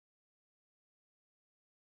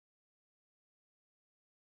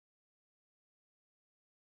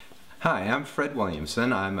Hi, I'm Fred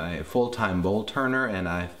Williamson. I'm a full-time bowl turner, and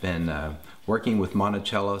I've been working with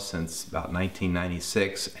Monticello since about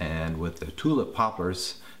 1996 and with the Tulip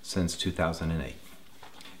Poplars since 2008.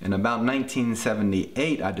 In about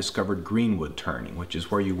 1978, I discovered greenwood turning, which is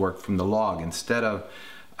where you work from the log. Instead of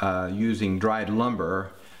using dried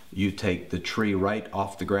lumber, you take the tree right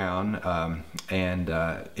off the ground and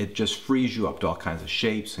it just frees you up to all kinds of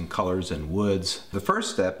shapes and colors and woods. The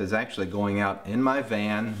first step is actually going out in my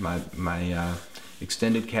van, my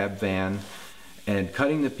extended cab van, and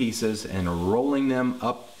cutting the pieces and rolling them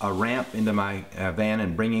up a ramp into my van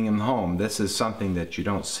and bringing them home. This is something that you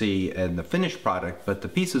don't see in the finished product, but the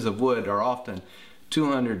pieces of wood are often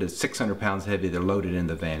 200 to 600 pounds heavy. They're loaded in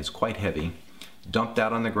the van. It's quite heavy. Dumped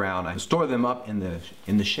out on the ground. I store them up in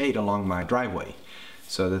the shade along my driveway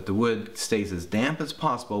so that the wood stays as damp as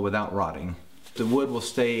possible without rotting. The wood will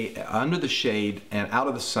stay under the shade and out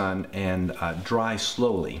of the sun and dry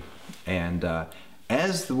slowly. And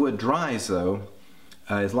as the wood dries, though,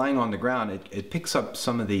 is lying on the ground, it picks up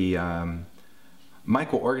some of the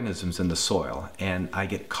microorganisms in the soil, and I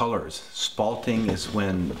get colors. Spalting is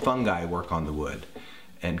when fungi work on the wood,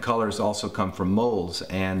 and colors also come from molds,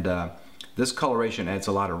 and this coloration adds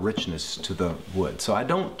a lot of richness to the wood. So I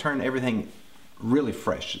don't turn everything really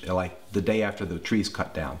fresh, like the day after the tree's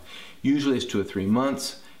cut down. Usually it's 2 or 3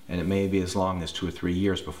 months, and it may be as long as 2 or 3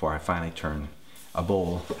 years before I finally turn a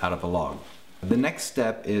bowl out of a log. The next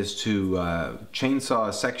step is to chainsaw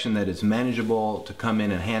a section that is manageable to come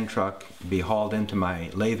in a hand truck, be hauled into my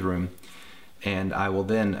lathe room, and I will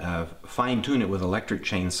then fine-tune it with an electric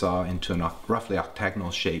chainsaw into a roughly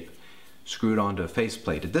octagonal shape, screwed onto a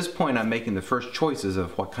faceplate. At this point, I'm making the first choices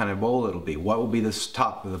of what kind of bowl it'll be. What will be the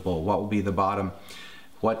top of the bowl? What will be the bottom?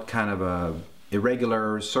 What kind of a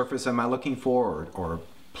irregular surface am I looking for, or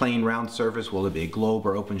plain round surface? Will it be a globe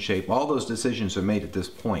or open shape? All those decisions are made at this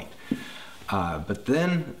point. But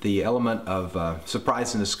then the element of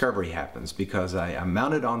surprise and discovery happens, because I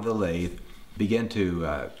mount it on the lathe, begin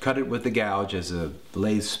to cut it with the gouge. As the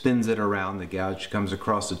lathe spins it around, the gouge comes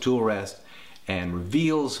across the tool rest and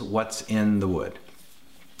reveals what's in the wood.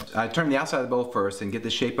 I turn the outside of the bowl first and get the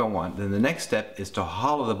shape I want. Then the next step is to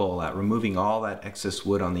hollow the bowl out, removing all that excess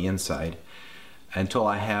wood on the inside until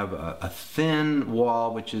I have a thin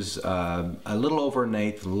wall, which is a little over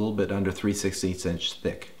 1/8, a little bit under 3/16 inch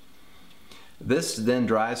thick. This then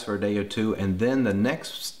dries for a day or two, and then the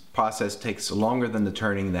next process takes longer than the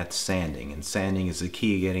turning. That's sanding, and sanding is the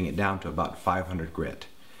key, getting it down to about 500 grit.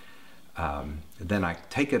 Then I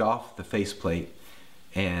take it off the faceplate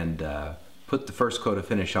and put the first coat of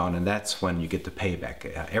finish on, and that's when you get the payback.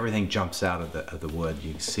 Everything jumps out of the wood.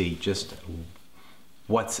 You see just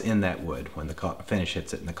what's in that wood when the finish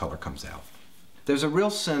hits it and the color comes out. There's a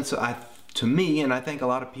real sense, to me, and I think a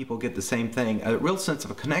lot of people get the same thing, a real sense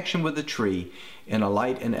of a connection with the tree in a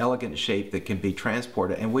light and elegant shape that can be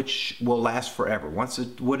transported and which will last forever. Once the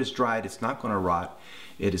wood is dried, it's not going to rot.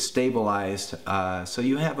 It is stabilized, so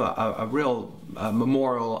you have a real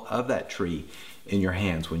memorial of that tree in your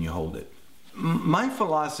hands when you hold it. My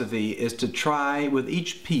philosophy is to try with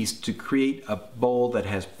each piece to create a bowl that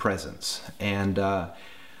has presence, and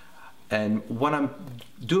what I'm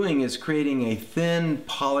doing is creating a thin,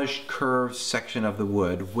 polished, curved section of the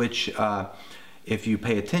wood, which, if you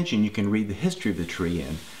pay attention, you can read the history of the tree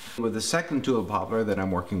in. With the second tulip poplar that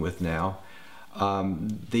I'm working with now,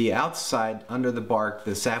 the outside, under the bark,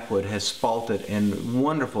 the sapwood has spalted in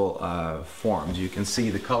wonderful forms. You can see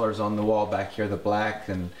the colors on the wall back here, the black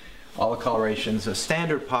and all the colorations. A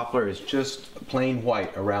standard poplar is just plain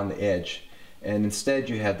white around the edge, and instead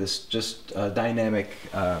you have this just dynamic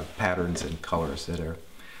patterns and colors that are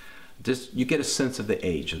just, you get a sense of the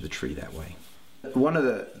age of the tree that way. One of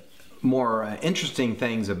the more interesting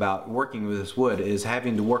things about working with this wood is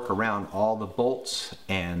having to work around all the bolts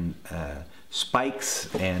and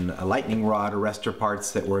spikes and lightning rod arrestor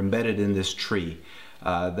parts that were embedded in this tree.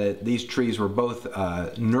 These trees were both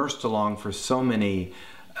nursed along for so many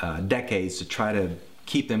decades to try to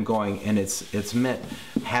keep them going, and it's meant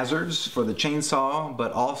hazards for the chainsaw,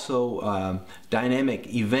 but also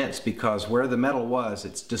dynamic events, because where the metal was,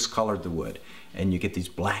 it's discolored the wood, and you get these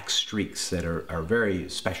black streaks that are very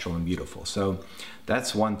special and beautiful. So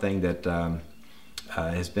that's one thing that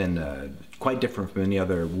has been quite different from any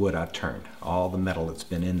other wood I've turned. All the metal that's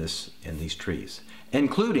been in these trees,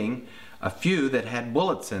 including a few that had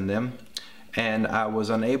bullets in them, and I was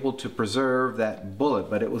unable to preserve that bullet,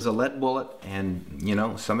 but it was a lead bullet, and you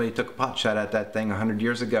know, somebody took a pot shot at that thing 100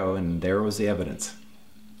 years ago, and there was the evidence.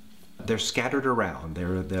 They're scattered around.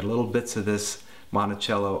 There are little bits of this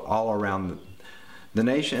Monticello all around the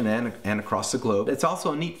nation and across the globe. It's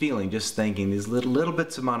also a neat feeling just thinking these little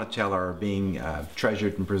bits of Monticello are being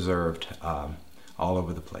treasured and preserved all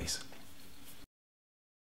over the place.